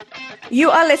You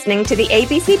are listening to the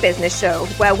ABC Business Show,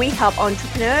 where we help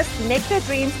entrepreneurs make their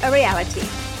dreams a reality.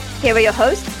 Here are your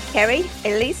hosts, Kerry,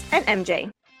 Elise, and MJ.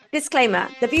 Disclaimer,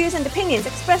 the views and opinions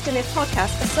expressed in this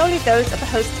podcast are solely those of the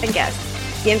hosts and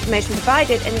guests. The information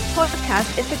provided in this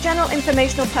podcast is for general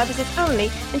informational purposes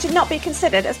only and should not be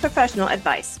considered as professional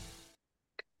advice.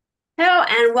 Hello,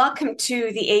 and welcome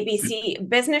to the ABC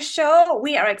Business Show.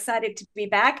 We are excited to be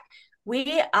back.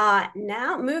 We are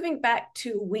now moving back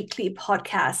to weekly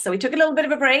podcasts. So we took a little bit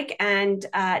of a break and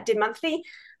did monthly,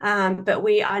 but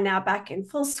we are now back in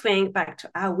full swing, back to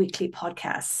our weekly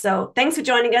podcast. So thanks for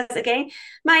joining us again.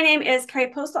 My name is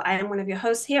Kerry Postal. I am one of your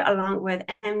hosts here, along with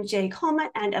MJ Coleman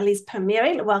and Elise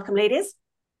Palmieri. Welcome, ladies.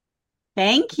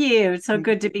 Thank you. It's so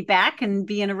good to be back and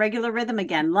be in a regular rhythm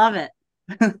again. Love it.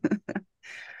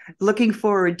 Looking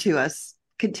forward to us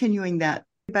continuing that.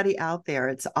 Everybody out there,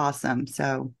 it's awesome.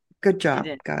 So good job,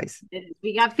 guys.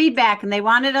 We got feedback and they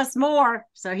wanted us more.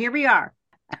 So here we are.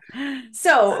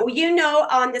 So,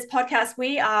 on this podcast,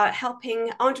 we are helping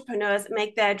entrepreneurs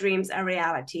make their dreams a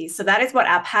reality. So that is what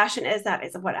our passion is. That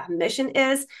is what our mission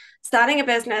is. Starting a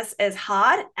business is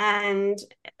hard and,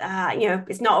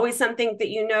 it's not always something that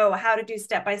you know how to do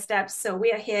step by step. So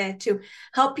we are here to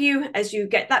help you as you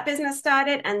get that business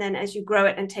started and then as you grow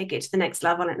it and take it to the next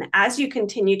level. And as you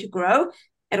continue to grow,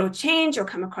 it'll change. You'll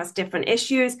come across different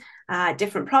issues,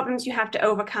 different problems you have to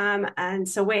overcome. And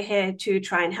so we're here to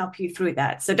try and help you through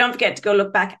that. So don't forget to go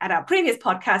look back at our previous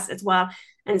podcast as well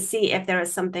and see if there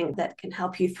is something that can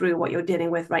help you through what you're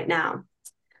dealing with right now.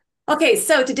 Okay,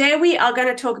 so today we are going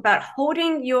to talk about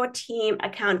holding your team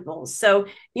accountable. So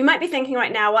you might be thinking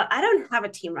right now, well, I don't have a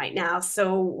team right now,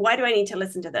 so why do I need to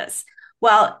listen to this?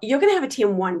 Well, you're going to have a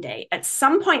team one day. At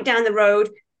some point down the road,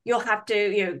 you'll have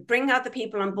to bring other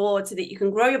people on board so that you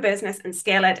can grow your business and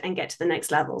scale it and get to the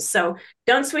next level. So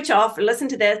don't switch off, listen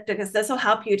to this, because this will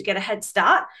help you to get a head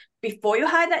start before you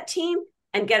hire that team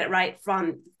and get it right from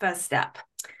the first step.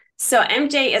 So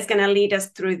MJ is going to lead us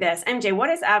through this. MJ, what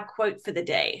is our quote for the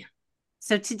day?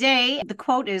 So today, the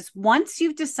quote is, once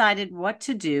you've decided what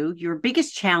to do, your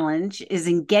biggest challenge is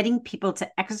in getting people to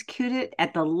execute it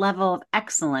at the level of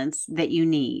excellence that you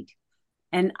need.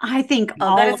 And I think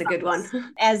that is a good one.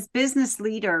 As business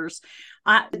leaders,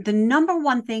 the number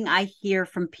one thing I hear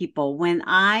from people when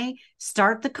I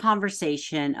start the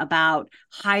conversation about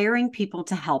hiring people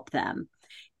to help them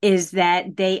is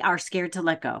that they are scared to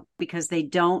let go because they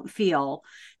don't feel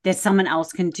that someone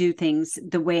else can do things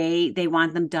the way they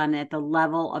want them done at the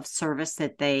level of service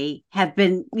that they have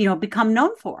been, become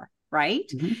known for.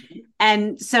 Right. Mm-hmm.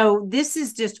 And so this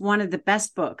is just one of the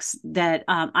best books that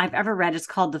I've ever read. It's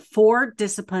called The 4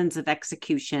 Disciplines of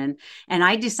Execution. And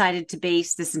I decided to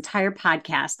base this entire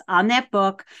podcast on that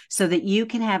book so that you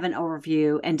can have an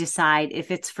overview and decide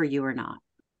if it's for you or not.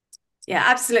 Yeah,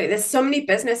 absolutely. There's so many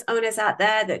business owners out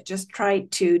there that just try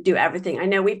to do everything. I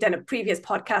know we've done a previous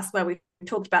podcast where we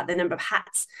talked about the number of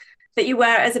hats that you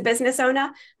wear as a business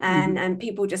owner, and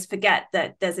people just forget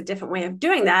that there's a different way of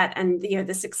doing that, and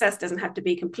the success doesn't have to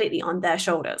be completely on their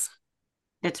shoulders.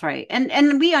 That's right.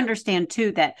 And we understand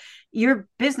too that your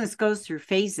business goes through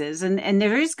phases, and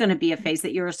there is going to be a phase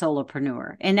that you're a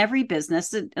solopreneur. In every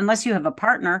business, unless you have a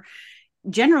partner,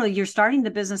 generally you're starting the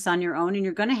business on your own and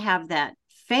you're going to have that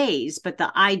phase, but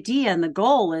the idea and the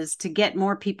goal is to get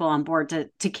more people on board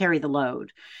to carry the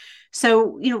load.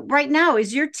 So, right now,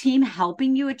 is your team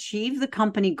helping you achieve the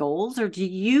company goals, or do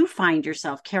you find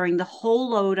yourself carrying the whole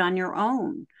load on your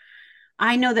own?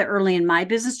 I know that early in my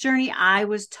business journey, I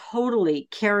was totally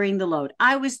carrying the load.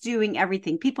 I was doing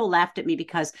everything. People laughed at me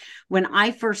because when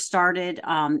I first started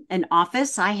an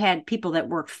office, I had people that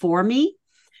worked for me,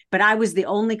 but I was the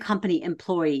only company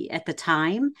employee at the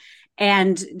time.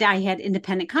 And I had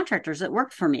independent contractors that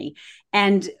worked for me.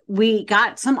 And we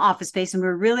got some office space and we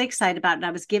were really excited about it. And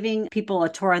I was giving people a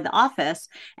tour of the office.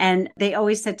 And they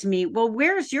always said to me, well,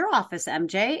 where's your office,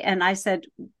 MJ? And I said,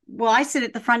 well, I sit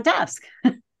at the front desk.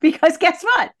 Because guess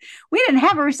what? We didn't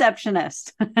have a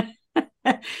receptionist.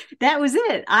 That was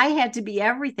it. I had to be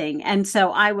everything. And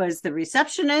so I was the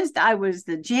receptionist. I was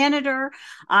the janitor.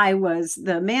 I was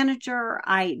the manager.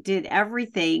 I did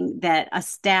everything that a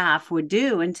staff would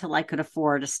do until I could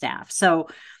afford a staff. So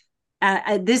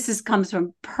this comes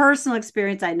from personal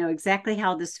experience. I know exactly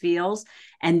how this feels.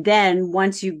 And then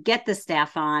once you get the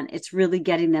staff on, it's really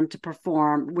getting them to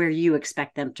perform where you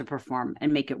expect them to perform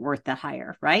and make it worth the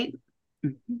hire, right?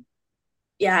 Mm-hmm.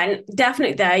 Yeah, and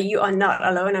definitely there, you are not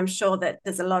alone. I'm sure that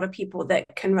there's a lot of people that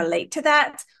can relate to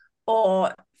that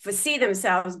or foresee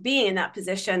themselves being in that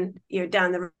position,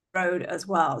 down the road as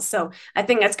well. So I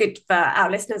think that's good for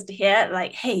our listeners to hear,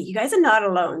 like, hey, you guys are not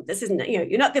alone. This isn't,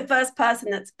 you're not the first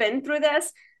person that's been through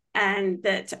this. and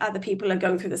that other people are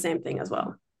going through the same thing as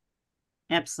well.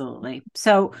 Absolutely.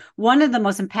 So one of the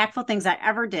most impactful things I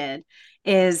ever did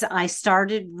is I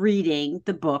started reading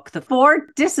the book, The 4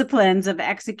 Disciplines of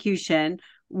Execution,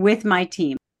 with my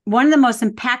team. One of the most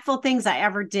impactful things I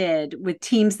ever did with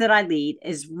teams that I lead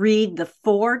is read the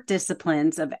 4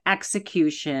 disciplines of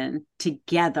execution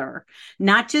together.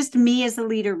 Not just me as a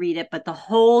leader read it, but the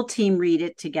whole team read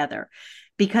it together.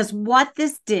 Because what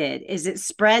this did is it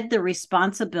spread the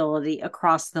responsibility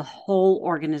across the whole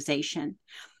organization.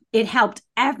 It helped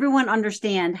everyone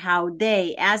understand how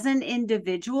they, as an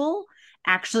individual,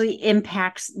 actually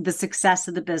impacts the success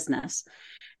of the business.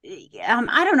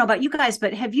 I don't know about you guys,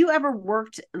 but have you ever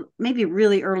worked maybe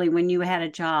really early when you had a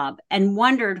job and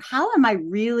wondered, how am I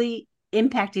really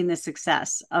impacting the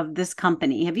success of this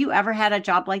company? Have you ever had a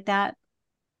job like that?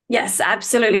 Yes,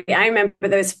 absolutely. I remember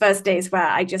those first days where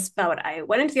I just felt I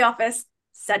went into the office,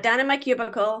 sat down in my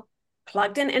cubicle,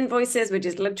 plugged in invoices, which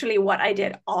is literally what I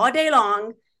did all day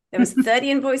long. There was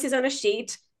 30 invoices on a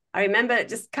sheet. I remember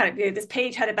just kind of, this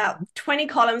page had about 20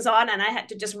 columns on, and I had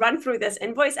to just run through this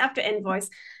invoice after invoice.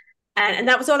 And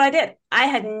that was all I did. I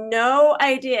had no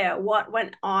idea what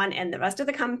went on in the rest of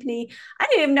the company. I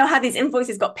didn't even know how these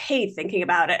invoices got paid thinking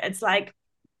about it. It's like,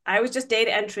 I was just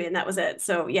data entry and that was it.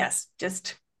 So yes,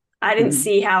 I didn't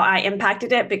see how I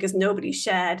impacted it because nobody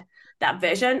shared that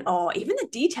vision or even the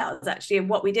details actually of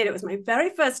what we did. It was my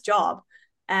very first job.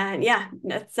 And yeah,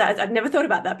 I've never thought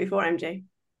about that before, MJ.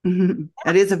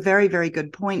 That is a very, very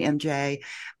good point, MJ.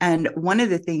 And one of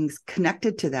the things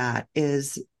connected to that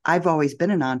is I've always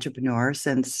been an entrepreneur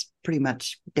since pretty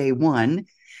much day one,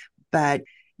 but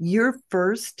your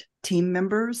first team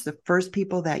members, the first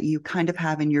people that you kind of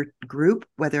have in your group,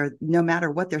 whether no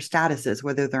matter what their status is,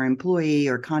 whether they're employee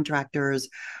or contractors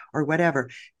or whatever,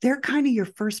 they're kind of your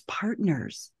first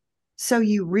partners. So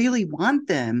you really want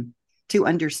them to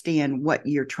understand what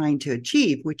you're trying to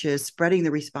achieve, which is spreading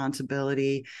the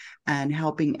responsibility and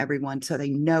helping everyone so they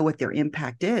know what their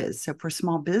impact is. So for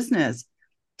small business,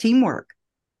 teamwork.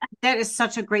 That is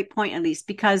such a great point, Elise,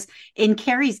 because in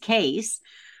Carrie's case,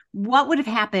 what would have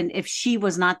happened if she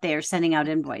was not there sending out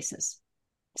invoices?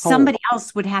 Somebody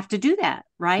else would have to do that,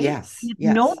 right? Yes. If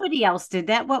nobody else did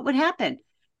that, what would happen?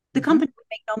 The company would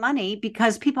make no money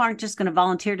because people aren't just going to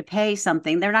volunteer to pay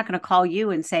something. They're not going to call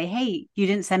you and say, hey, you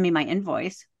didn't send me my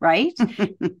invoice, right?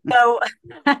 So,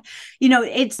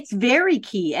 it's very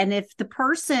key. And if the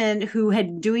person who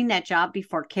had doing that job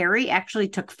before Carrie actually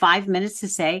took 5 minutes to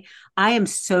say, I am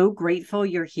so grateful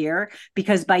you're here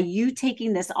because by you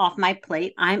taking this off my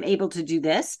plate, I'm able to do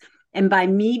this. And by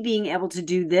me being able to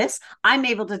do this, I'm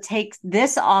able to take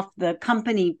this off the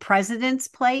company president's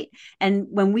plate. And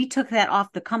when we took that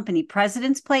off the company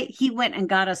president's plate, he went and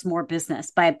got us more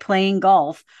business by playing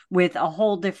golf with a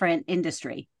whole different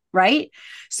industry, right?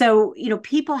 So,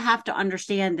 people have to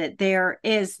understand that there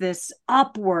is this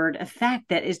upward effect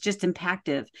that is just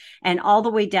impactful, and all the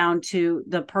way down to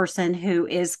the person who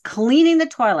is cleaning the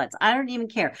toilets. I don't even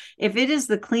care if it is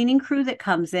the cleaning crew that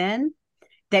comes in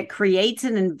that creates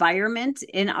an environment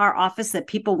in our office that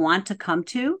people want to come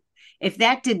to. If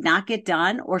that did not get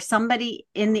done, or somebody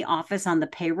in the office on the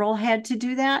payroll had to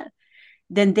do that,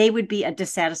 then they would be a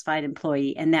dissatisfied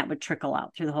employee, and that would trickle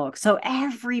out through the whole. So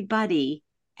everybody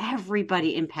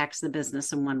impacts the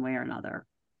business in one way or another.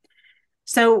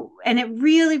 So, and it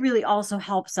really, really also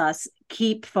helps us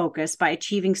keep focused by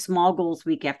achieving small goals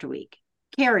week after week.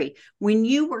 Carrie, when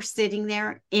you were sitting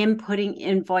there inputting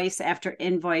invoice after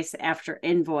invoice after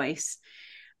invoice,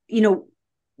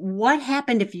 what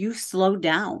happened if you slowed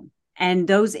down and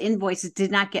those invoices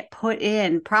did not get put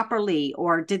in properly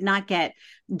or did not get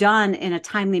done in a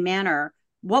timely manner?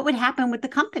 What would happen with the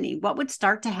company? What would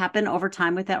start to happen over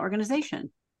time with that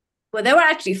organization? Well, there were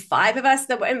actually 5 of us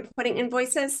that were inputting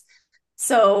invoices.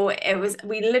 So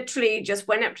we literally just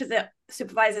went up to the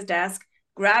supervisor's desk,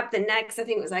 grabbed the next, I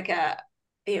think it was like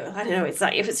I don't know, it's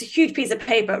like if it's a huge piece of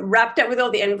paper wrapped up with all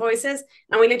the invoices,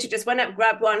 and we literally just went up,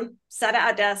 grabbed one, sat at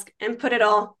our desk, input it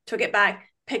all, took it back,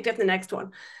 picked up the next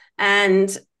one.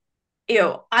 And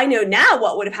I know now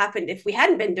what would have happened if we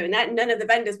hadn't been doing that. None of the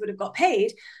vendors would have got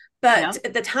paid. But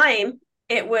at the time,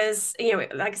 it was,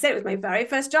 like I said, it was my very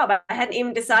first job. I hadn't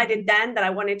even decided then that I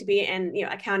wanted to be in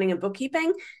accounting and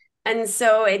bookkeeping. And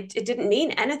so it didn't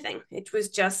mean anything. It was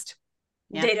just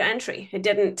data entry. It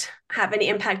didn't have any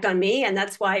impact on me. And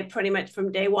that's why pretty much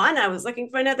from day one, I was looking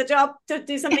for another job to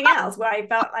do something else where I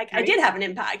felt like I did have an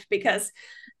impact because,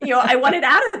 I wanted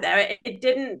out of there.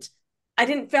 I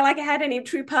didn't feel like I had any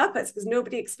true purpose because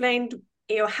nobody explained,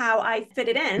 how I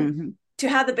fitted in to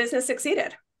how the business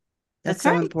succeeded. That's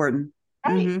so important.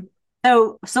 Right.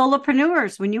 So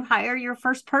solopreneurs, when you hire your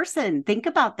first person, think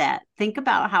about that. Think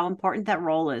about how important that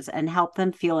role is and help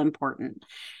them feel important.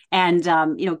 And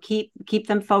keep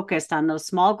them focused on those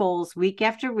small goals week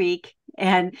after week,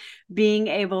 and being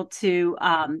able to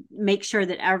make sure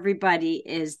that everybody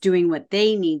is doing what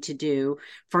they need to do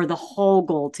for the whole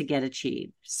goal to get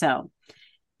achieved. So,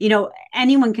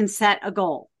 anyone can set a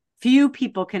goal. Few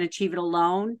people can achieve it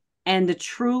alone, and the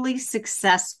truly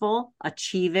successful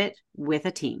achieve it with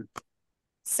a team.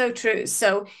 So true.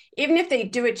 So even if they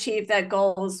do achieve their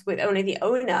goals with only the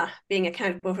owner being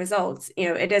accountable for results,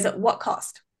 it is at what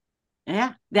cost?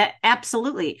 Yeah, that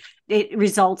absolutely. It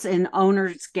results in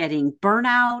owners getting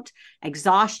burnout,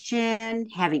 exhaustion,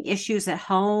 having issues at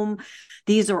home.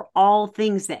 These are all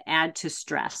things that add to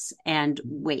stress and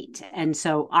weight. And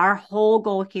so our whole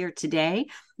goal here today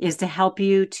is to help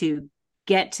you to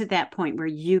get to that point where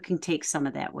you can take some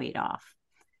of that weight off.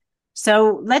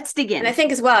 So let's dig in. And I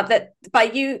think as well that by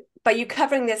you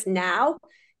covering this now,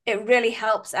 it really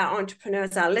helps our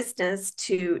entrepreneurs, our listeners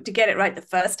to get it right the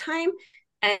first time,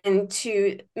 and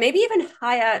to maybe even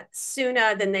hire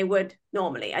sooner than they would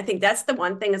normally. I think that's the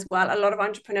one thing as well. A lot of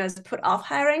entrepreneurs put off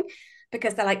hiring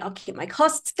because they're like, I'll keep my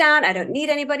costs down. I don't need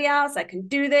anybody else. I can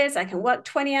do this. I can work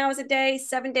 20 hours a day,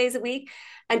 7 days a week,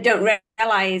 and don't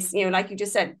realize, like you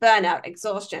just said, burnout,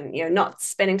 exhaustion, not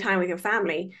spending time with your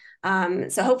family.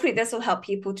 So hopefully this will help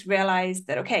people to realize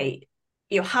that, okay,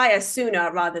 you hire sooner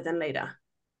rather than later.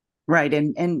 Right.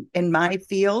 And in my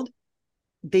field,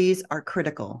 these are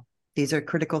critical. These are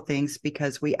critical things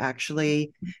because we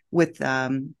actually, with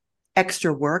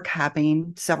extra work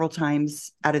happening several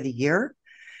times out of the year,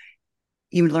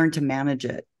 you learn to manage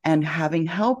it, and having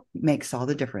help makes all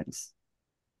the difference.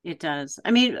 It does.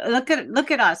 I mean, look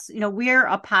at us. We're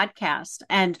a podcast,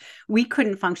 and we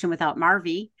couldn't function without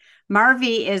Marvi.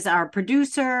 Marvi is our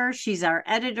producer. She's our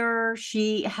editor.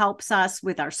 She helps us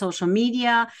with our social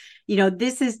media.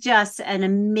 This is just an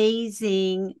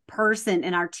amazing person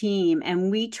in our team, and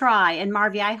we try. And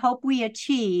Marvi, I hope we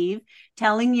achieve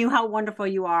telling you how wonderful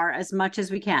you are as much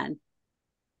as we can.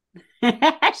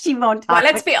 She won't talk.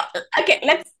 Well,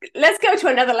 let's go to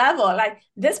another level. Like,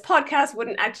 this podcast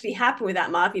wouldn't actually happen without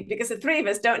Marvi, because the three of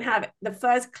us don't have the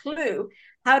first clue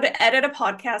how to edit a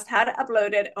podcast, how to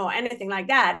upload it, or anything like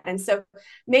that. And so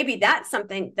maybe that's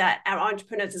something that our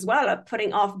entrepreneurs as well are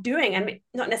putting off doing, and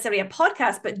not necessarily a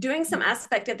podcast, but doing some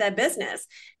aspect of their business,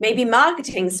 maybe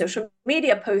marketing, social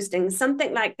media posting,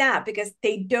 something like that, because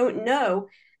they don't know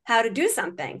how to do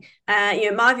something.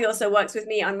 Marvi also works with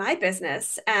me on my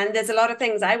business, and there's a lot of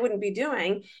things I wouldn't be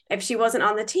doing if she wasn't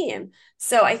on the team.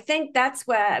 So I think that's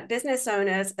where business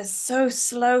owners are so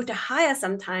slow to hire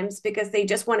sometimes, because they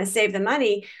just want to save the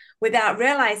money without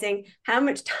realizing how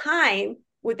much time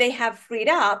would they have freed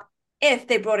up if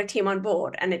they brought a team on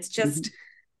board. And it's just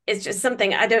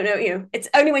something, I don't know, it's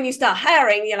only when you start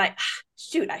hiring, you're like,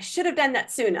 shoot, I should have done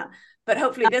that sooner. But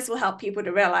hopefully this will help people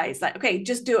to realize, like, okay,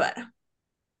 just do it.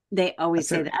 They always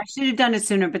say that I should have done it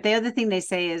sooner. But the other thing they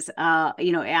say is, now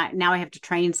I have to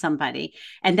train somebody.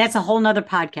 And that's a whole nother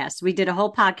podcast. We did a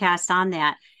whole podcast on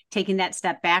that, taking that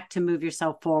step back to move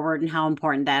yourself forward and how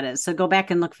important that is. So go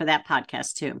back and look for that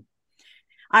podcast too.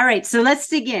 All right. So let's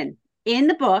dig in. In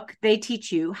the book, they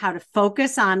teach you how to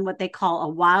focus on what they call a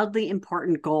wildly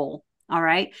important goal. All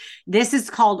right. This is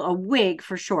called a WIG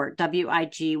for short,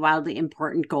 WIG, wildly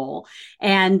important goal.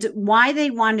 And why they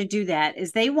want to do that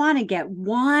is they want to get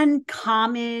one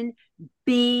common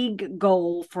big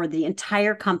goal for the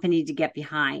entire company to get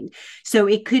behind. So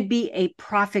it could be a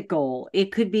profit goal.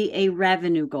 It could be a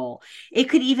revenue goal. It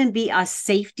could even be a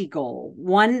safety goal.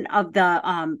 One of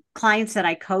the clients that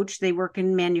I coach, they work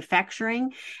in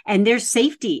manufacturing, and there's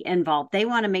safety involved. They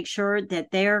want to make sure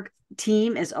that their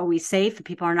team is always safe and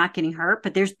people are not getting hurt,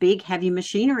 but there's big, heavy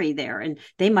machinery there, and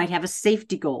they might have a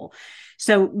safety goal.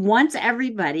 So once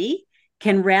everybody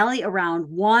can rally around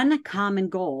one common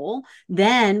goal,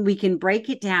 then we can break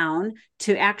it down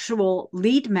to actual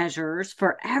lead measures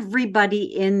for everybody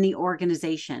in the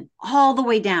organization, all the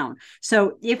way down.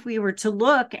 So if we were to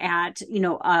look at,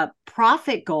 a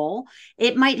profit goal,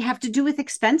 it might have to do with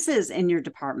expenses in your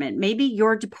department. Maybe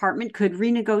your department could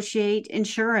renegotiate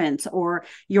insurance, or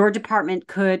your department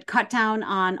could cut down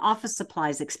on office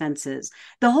supplies expenses.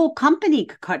 The whole company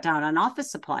could cut down on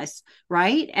office supplies,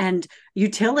 right? And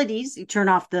utilities, you turn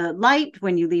off the light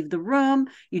when you leave the room,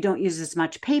 you don't use as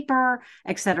much paper,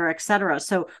 et cetera, et cetera.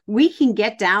 So we can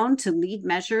get down to lead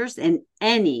measures in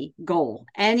any goal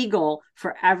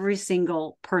for every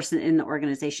single person in the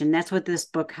organization. That's what this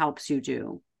book helps you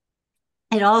do.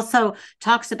 It also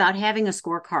talks about having a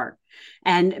scorecard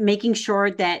and making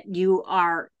sure that you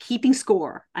are keeping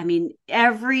score. I mean,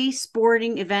 every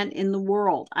sporting event in the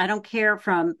world, I don't care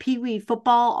from Pee Wee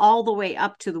football all the way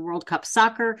up to the World Cup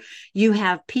soccer, you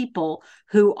have people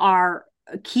who are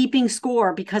keeping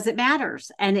score because it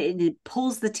matters, and it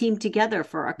pulls the team together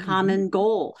for a common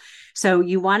goal. So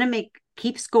you want to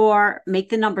keep score, make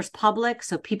the numbers public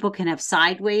so people can have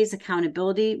sideways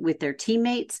accountability with their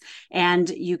teammates, and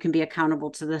you can be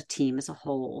accountable to the team as a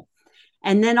whole.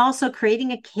 And then also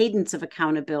creating a cadence of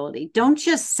accountability. Don't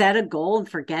just set a goal and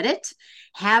forget it.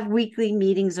 Have weekly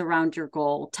meetings around your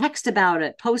goal. Text about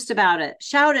it, post about it,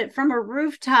 shout it from a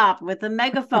rooftop with a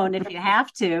megaphone if you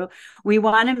have to. We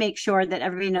want to make sure that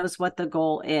everybody knows what the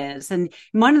goal is. And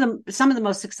some of the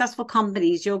most successful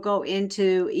companies, you'll go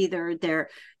into either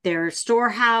their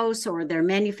storehouse or their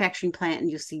manufacturing plant,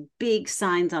 and you'll see big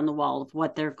signs on the wall of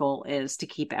what their goal is to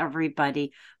keep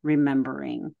everybody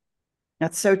remembering.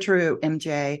 That's so true,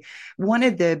 MJ. One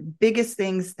of the biggest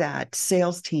things that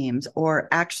sales teams are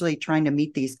actually trying to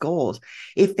meet these goals,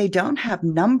 if they don't have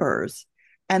numbers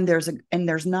and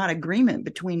there's not agreement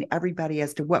between everybody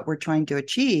as to what we're trying to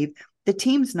achieve, the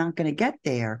team's not going to get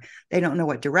there. They don't know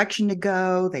what direction to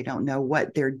go. They don't know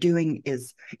what they're doing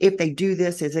is, if they do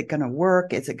this, is it going to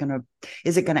work? Is it going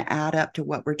to add up to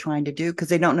what we're trying to do? Because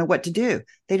they don't know what to do.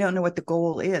 They don't know what the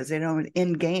goal is. They don't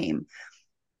end game.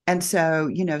 And so,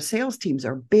 sales teams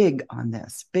are big on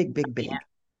this, big. Yeah,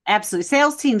 absolutely.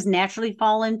 Sales teams naturally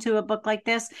fall into a book like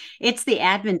this. It's the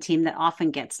admin team that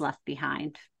often gets left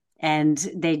behind, and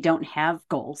they don't have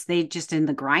goals. They just in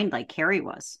the grind like Carrie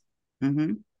was.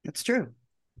 That's true.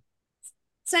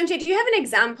 Sanjay, do you have an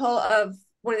example of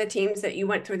one of the teams that you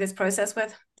went through this process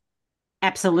with?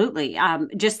 Absolutely.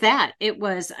 Just that. It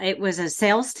was a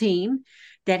sales team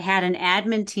that had an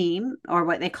admin team, or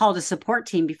what they called a support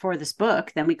team before this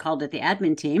book. Then we called it the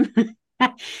admin team.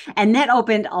 And that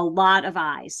opened a lot of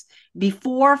eyes.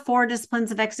 Before 4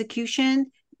 Disciplines of Execution,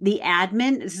 the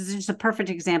admin, this is just a perfect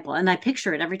example, and I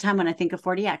picture it every time when I think of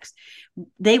 4DX,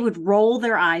 they would roll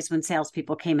their eyes when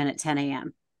salespeople came in at 10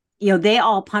 a.m. They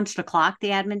all punched a clock,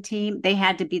 the admin team. They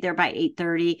had to be there by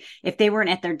 8:30. If they weren't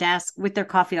at their desk with their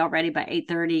coffee already by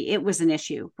 8:30, it was an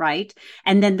issue, right?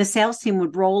 And then the sales team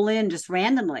would roll in just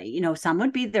randomly. Some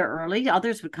would be there early.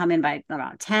 Others would come in by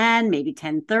about 10, maybe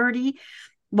 10:30.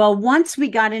 Well, once we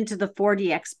got into the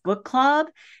 4DX book club,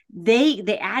 the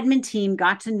admin team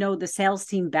got to know the sales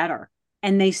team better.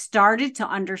 And they started to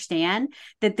understand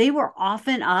that they were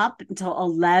often up until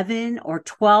 11 or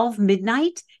 12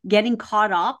 midnight getting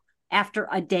caught up after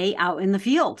a day out in the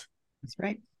field. That's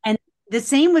right. And the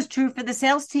same was true for the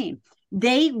sales team.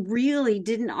 They really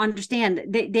didn't understand.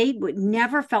 They would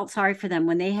never felt sorry for them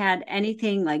when they had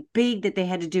anything like big that they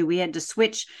had to do. We had to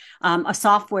switch a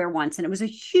software once, and it was a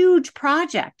huge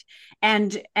project.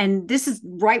 And this is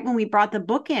right when we brought the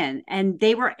book in, and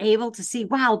they were able to see,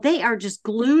 wow, they are just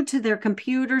glued to their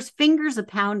computers, fingers a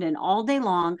pounding all day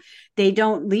long. They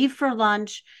don't leave for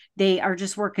lunch. They are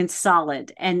just working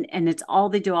solid, and it's all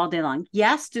they do all day long.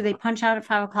 Yes, do they punch out at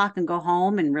 5:00 and go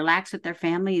home and relax with their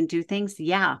family and do things?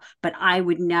 Yeah, but I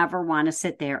would never want to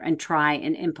sit there and try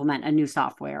and implement a new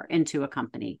software into a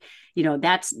company.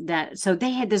 That's that. So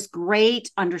they had this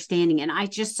great understanding, and I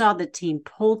just saw the team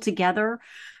pull together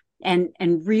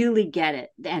and really get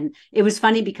it. And it was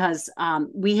funny because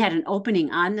we had an opening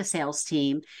on the sales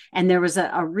team, and there was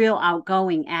a real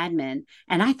outgoing admin,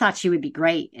 and I thought she would be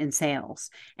great in sales.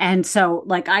 And so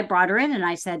I brought her in and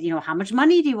I said, how much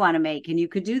money do you want to make? And you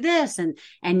could do this, and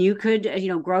you could,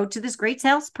 grow to this great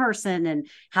salesperson. And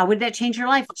how would that change your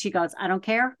life? She goes, I don't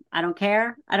care. I don't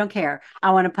care. I don't care. I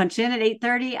want to punch in at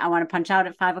 8:30. I want to punch out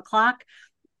at 5:00.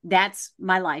 That's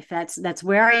my life. That's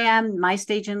where I am, my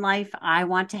stage in life. I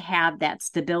want to have that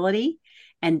stability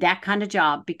and that kind of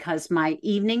job, because my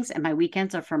evenings and my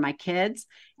weekends are for my kids,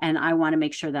 and I want to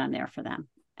make sure that I'm there for them.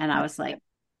 And I was like,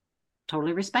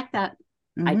 totally respect that.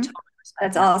 I totally respect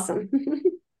That's that. awesome.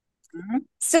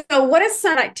 So what are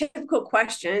some typical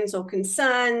questions or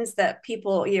concerns that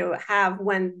people have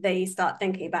when they start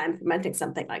thinking about implementing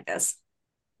something like this?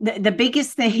 The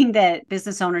biggest thing that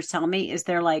business owners tell me is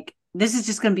they're like, this is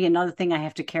just going to be another thing I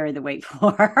have to carry the weight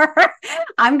for.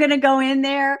 I'm going to go in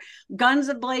there, guns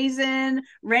a-blazing,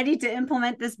 ready to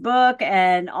implement this book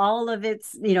and all of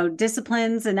its,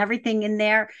 disciplines and everything in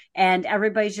there. And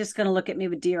everybody's just going to look at me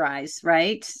with deer eyes,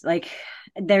 right? Like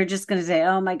they're just going to say,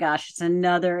 oh my gosh, it's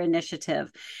another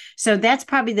initiative. So that's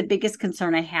probably the biggest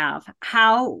concern I have.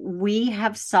 How we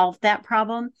have solved that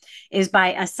problem is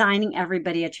by assigning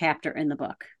everybody a chapter in the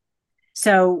book.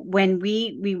 So when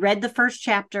we read the first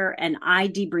chapter and I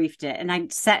debriefed it and I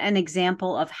set an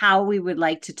example of how we would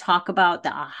like to talk about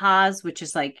the ahas, which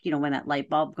is like, when that light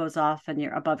bulb goes off and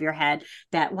you're above your head,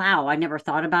 that, wow, I never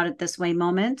thought about it this way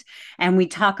moment. And we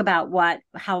talk about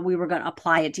how we were going to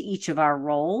apply it to each of our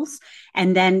roles.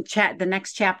 And then the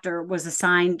next chapter was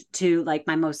assigned to like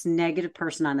my most negative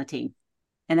person on the team.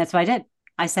 And that's what I did.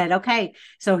 I said, okay,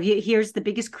 so here's the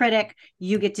biggest critic.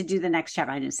 You get to do the next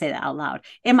chapter. I didn't say that out loud.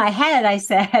 In my head, I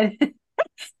said,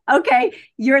 okay,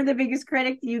 you're the biggest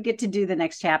critic. You get to do the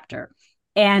next chapter.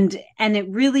 And it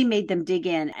really made them dig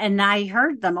in. And I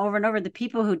heard them over and over. The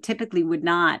people who typically would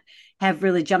not have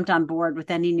really jumped on board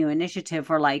with any new initiative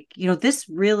were like, this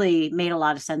really made a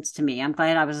lot of sense to me. I'm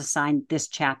glad I was assigned this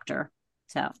chapter.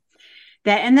 So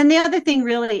that, and then the other thing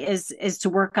really is to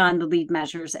work on the lead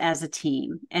measures as a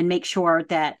team and make sure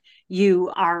that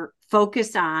you are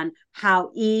focused on how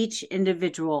each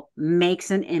individual makes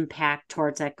an impact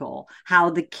towards that goal, how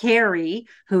the Carrie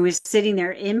who is sitting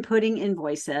there inputting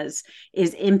invoices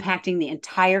is impacting the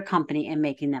entire company and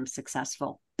making them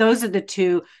successful. Those are the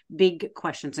two big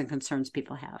questions and concerns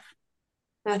people have.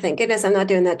 Oh, thank goodness I'm not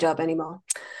doing that job anymore.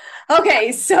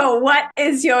 Okay, so what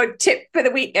is your tip for the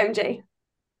week, MJ?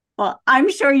 Well, I'm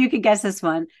sure you could guess this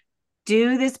one.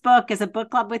 Do this book as a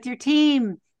book club with your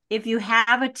team. If you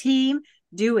have a team,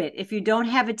 do it. If you don't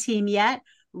have a team yet,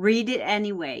 read it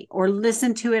anyway or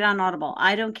listen to it on Audible.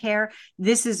 I don't care.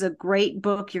 This is a great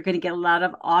book. You're going to get a lot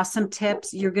of awesome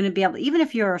tips. You're going to be able, even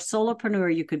if you're a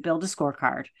solopreneur, you could build a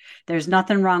scorecard. There's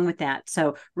nothing wrong with that.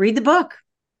 So read the book.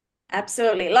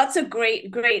 Absolutely. Lots of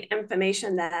great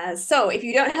information there. So if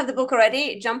you don't have the book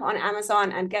already, jump on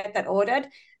Amazon and get that ordered.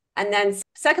 And then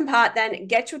second part, then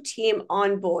get your team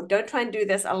on board. Don't try and do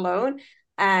this alone.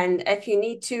 And if you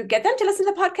need to get them to listen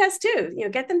to the podcast too,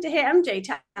 get them to hear MJ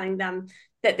telling them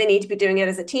that they need to be doing it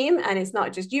as a team. And it's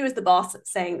not just you as the boss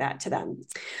saying that to them.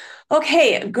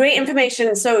 Okay, great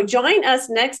information. So join us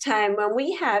next time when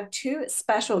we have two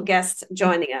special guests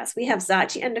joining us. We have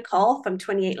Zachi and Nicole from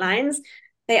 28 Lines.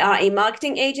 They are a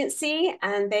marketing agency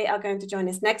and they are going to join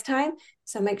us next time.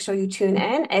 So make sure you tune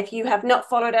in. If you have not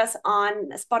followed us on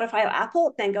Spotify or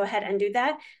Apple, then go ahead and do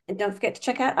that. And don't forget to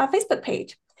check out our Facebook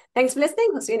page. Thanks for listening.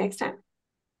 We'll see you next time.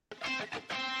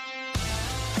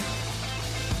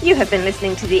 You have been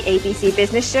listening to the ABC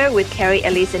Business Show with Carrie,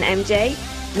 Elise, and MJ.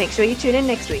 Make sure you tune in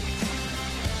next week.